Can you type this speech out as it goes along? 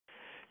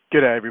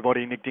G'day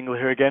everybody, Nick Dingle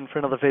here again for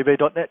another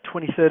VB.net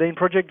 2013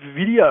 project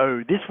video.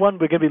 This one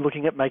we're going to be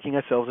looking at making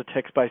ourselves a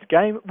text-based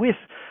game with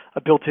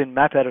a built-in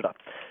map editor.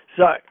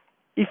 So,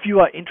 if you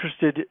are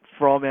interested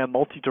from our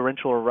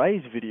multi-directional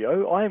arrays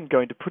video, I am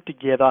going to put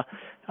together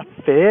a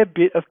fair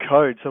bit of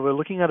code. So we're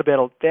looking at about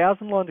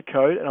 1,000 lines of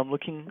code, and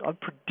I'm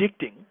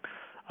predicting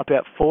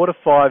about 4 to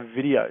 5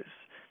 videos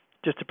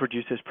just to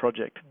produce this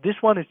project. This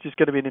one is just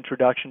going to be an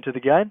introduction to the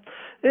game.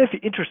 If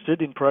you're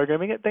interested in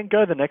programming it, then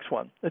go to the next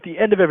one. At the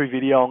end of every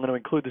video, I'm going to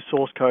include the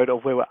source code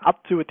of where we're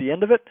up to at the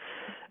end of it.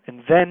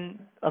 And then,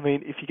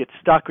 if you get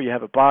stuck or you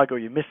have a bug or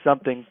you miss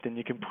something, then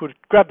you can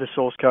grab the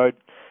source code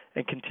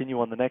and continue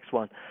on the next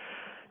one.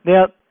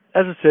 Now,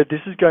 as I said,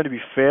 this is going to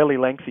be fairly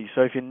lengthy. So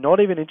if you're not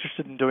even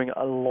interested in doing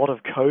a lot of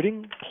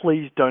coding,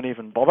 please don't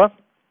even bother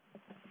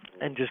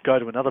and just go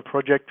to another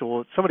project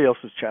or somebody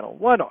else's channel.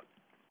 Why not?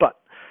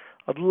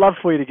 I'd love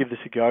for you to give this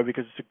a go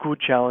because it's a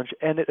good challenge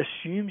and it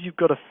assumes you've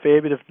got a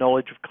fair bit of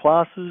knowledge of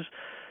classes,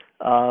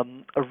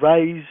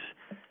 arrays,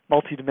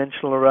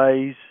 multi-dimensional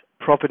arrays,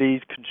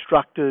 properties,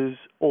 constructors,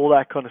 all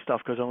that kind of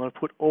stuff, because I'm going to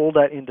put all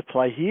that into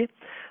play here.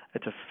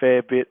 It's a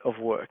fair bit of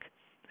work.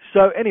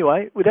 So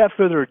anyway, without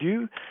further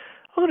ado,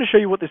 I'm going to show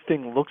you what this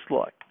thing looks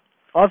like.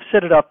 I've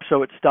set it up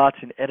so it starts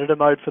in editor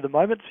mode for the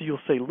moment, so you'll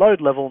see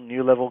load level,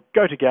 new level,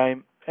 go to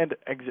game, and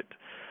exit.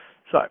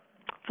 So,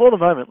 for the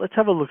moment, let's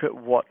have a look at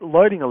what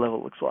loading a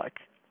level looks like.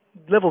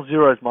 Level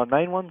 0 is my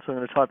main one, so I'm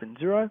going to type in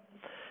 0.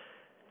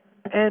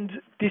 And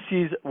this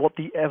is what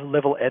the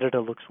level editor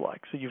looks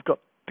like. So you've got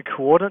the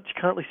coordinates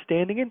you're currently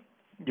standing in,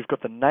 you've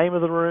got the name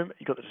of the room,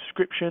 you've got the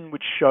description,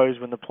 which shows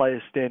when the player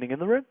is standing in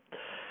the room.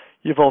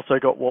 You've also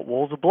got what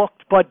walls are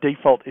blocked. By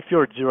default, if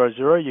you're at 0,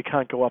 0, you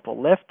can't go up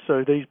or left,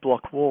 so these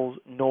block walls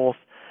north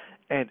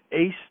and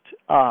east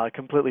are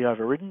completely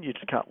overridden. You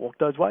just can't walk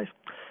those ways.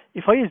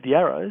 If I use the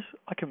arrows,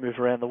 I can move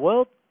around the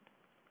world.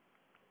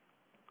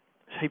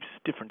 There's heaps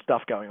of different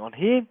stuff going on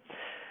here.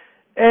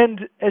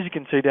 And as you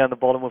can see down the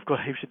bottom, we've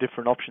got heaps of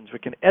different options. We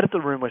can edit the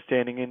room we're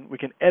standing in. We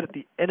can edit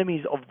the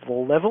enemies of the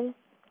level,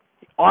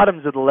 the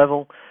items of the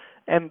level,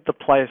 and the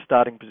player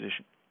starting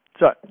position.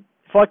 So,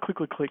 if I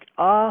quickly click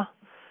R,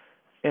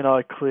 and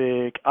I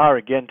click R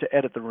again to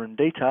edit the room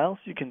details,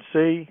 you can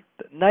see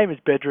that name is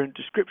bedroom,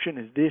 description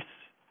is this.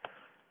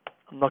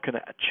 I'm not going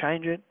to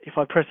change it. If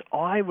I press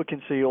I, we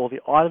can see all the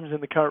items in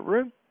the current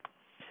room.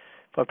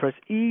 If I press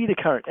E, the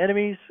current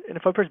enemies. And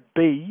if I press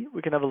B,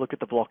 we can have a look at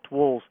the blocked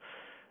walls.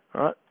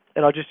 All right?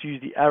 And I just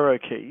use the arrow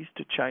keys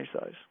to change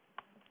those.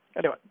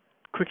 Anyway,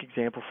 quick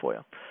example for you.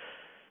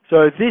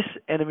 So this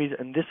enemies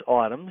and this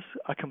items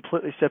are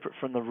completely separate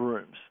from the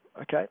rooms.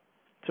 Okay?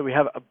 So we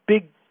have a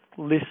big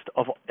list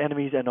of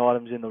enemies and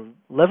items in the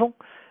level,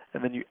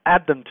 and then you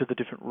add them to the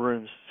different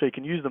rooms. So you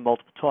can use them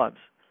multiple times.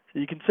 So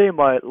you can see in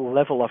my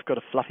level I've got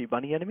a fluffy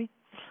bunny enemy,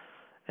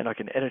 and I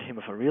can edit him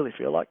if I really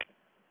feel like.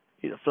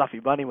 He's a fluffy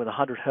bunny with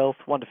 100 health,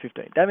 1 to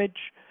 15 damage.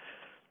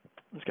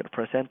 I'm just going to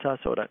press enter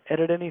so I don't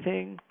edit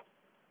anything.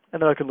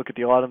 And then I can look at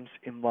the items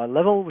in my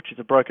level, which is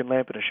a broken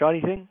lamp and a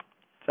shiny thing.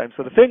 Same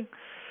sort of thing.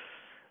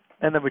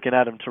 And then we can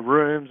add them to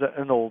rooms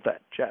and all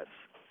that jazz.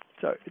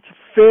 So it's a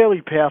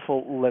fairly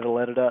powerful level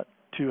editor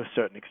to a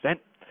certain extent,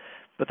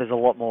 but there's a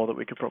lot more that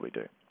we could probably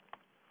do.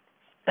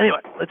 Anyway,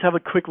 let's have a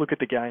quick look at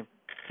the game.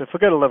 So if I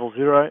go to level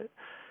 0,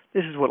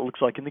 this is what it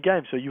looks like in the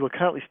game. So you are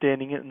currently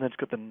standing in, and then it's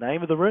got the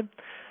name of the room,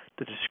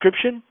 the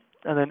description,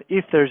 and then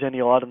if there's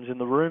any items in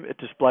the room, it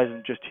displays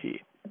them just here.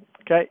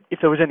 Okay? If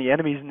there was any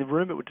enemies in the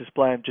room, it would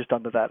display them just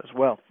under that as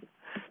well,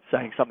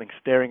 saying something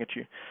staring at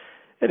you.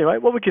 Anyway,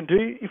 what we can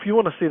do, if you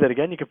want to see that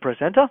again, you can press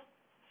enter,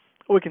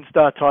 or we can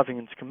start typing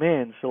in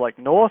commands. So like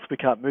north, we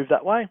can't move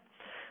that way.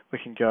 We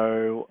can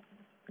go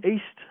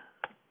east,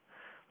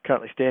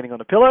 currently standing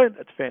on a pillow,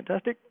 that's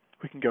fantastic.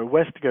 We can go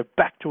west to go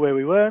back to where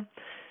we were.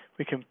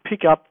 We can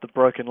pick up the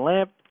broken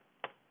lamp,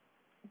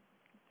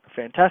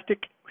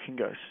 fantastic. We can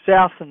go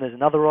south and there's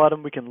another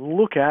item. We can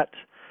look at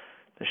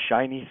the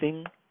shiny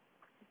thing.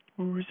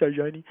 Ooh, so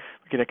shiny.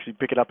 We can actually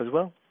pick it up as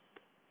well.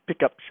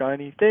 Pick up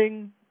shiny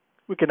thing.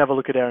 We can have a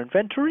look at our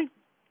inventory.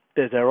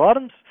 There's our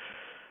items.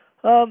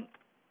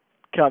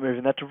 Can't move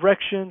in that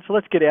direction, so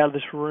let's get out of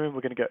this room.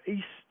 We're going to go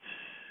east.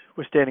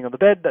 We're standing on the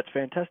bed, that's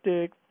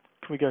fantastic.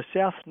 Can we go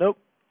south? Nope.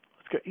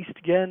 Let's go east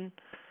again.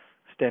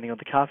 Standing on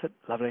the carpet,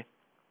 lovely.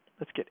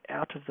 Let's get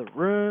out of the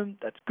room,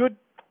 that's good.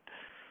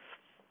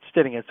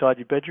 Standing outside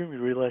your bedroom, you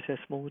realise how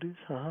small it is.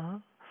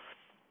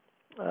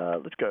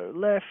 Let's go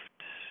left.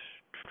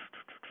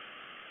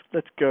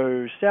 Let's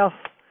go south.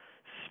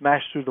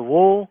 Smash through the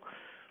wall.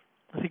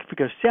 I think if we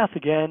go south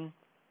again,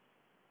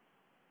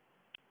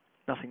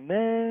 nothing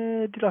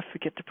there. Did I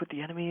forget to put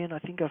the enemy in? I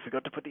think I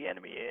forgot to put the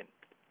enemy in.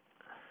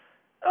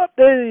 Oh,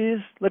 there he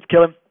is. Let's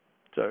kill him.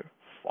 So,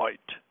 fight.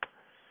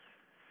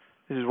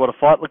 This is what a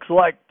fight looks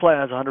like. Player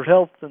has 100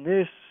 health, and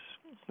this.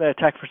 They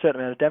attack for a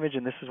certain amount of damage,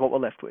 and this is what we're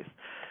left with.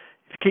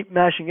 If you keep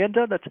mashing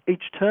enter, that's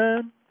each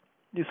turn.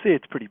 You'll see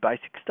it's pretty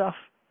basic stuff.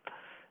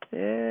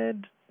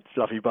 And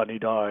Fluffy Bunny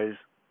dies.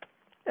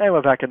 And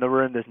we're back in the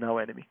room. There's no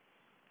enemy.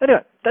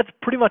 Anyway, that's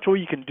pretty much all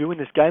you can do in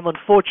this game.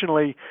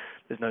 Unfortunately,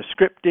 there's no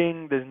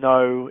scripting, there's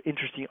no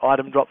interesting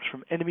item drops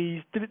from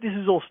enemies. This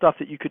is all stuff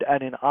that you could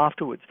add in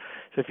afterwards.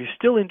 So if you're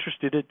still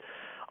interested,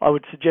 I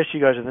would suggest you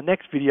go to the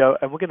next video,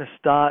 and we're going to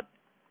start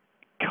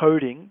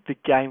coding the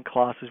game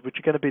classes, which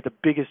are going to be the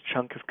biggest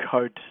chunk of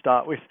code to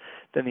start with.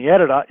 Then the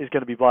editor is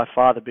going to be by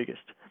far the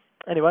biggest.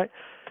 Anyway,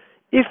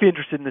 if you're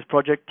interested in this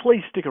project,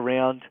 please stick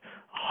around.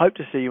 I hope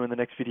to see you in the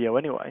next video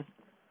anyway.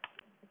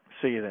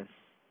 See you then.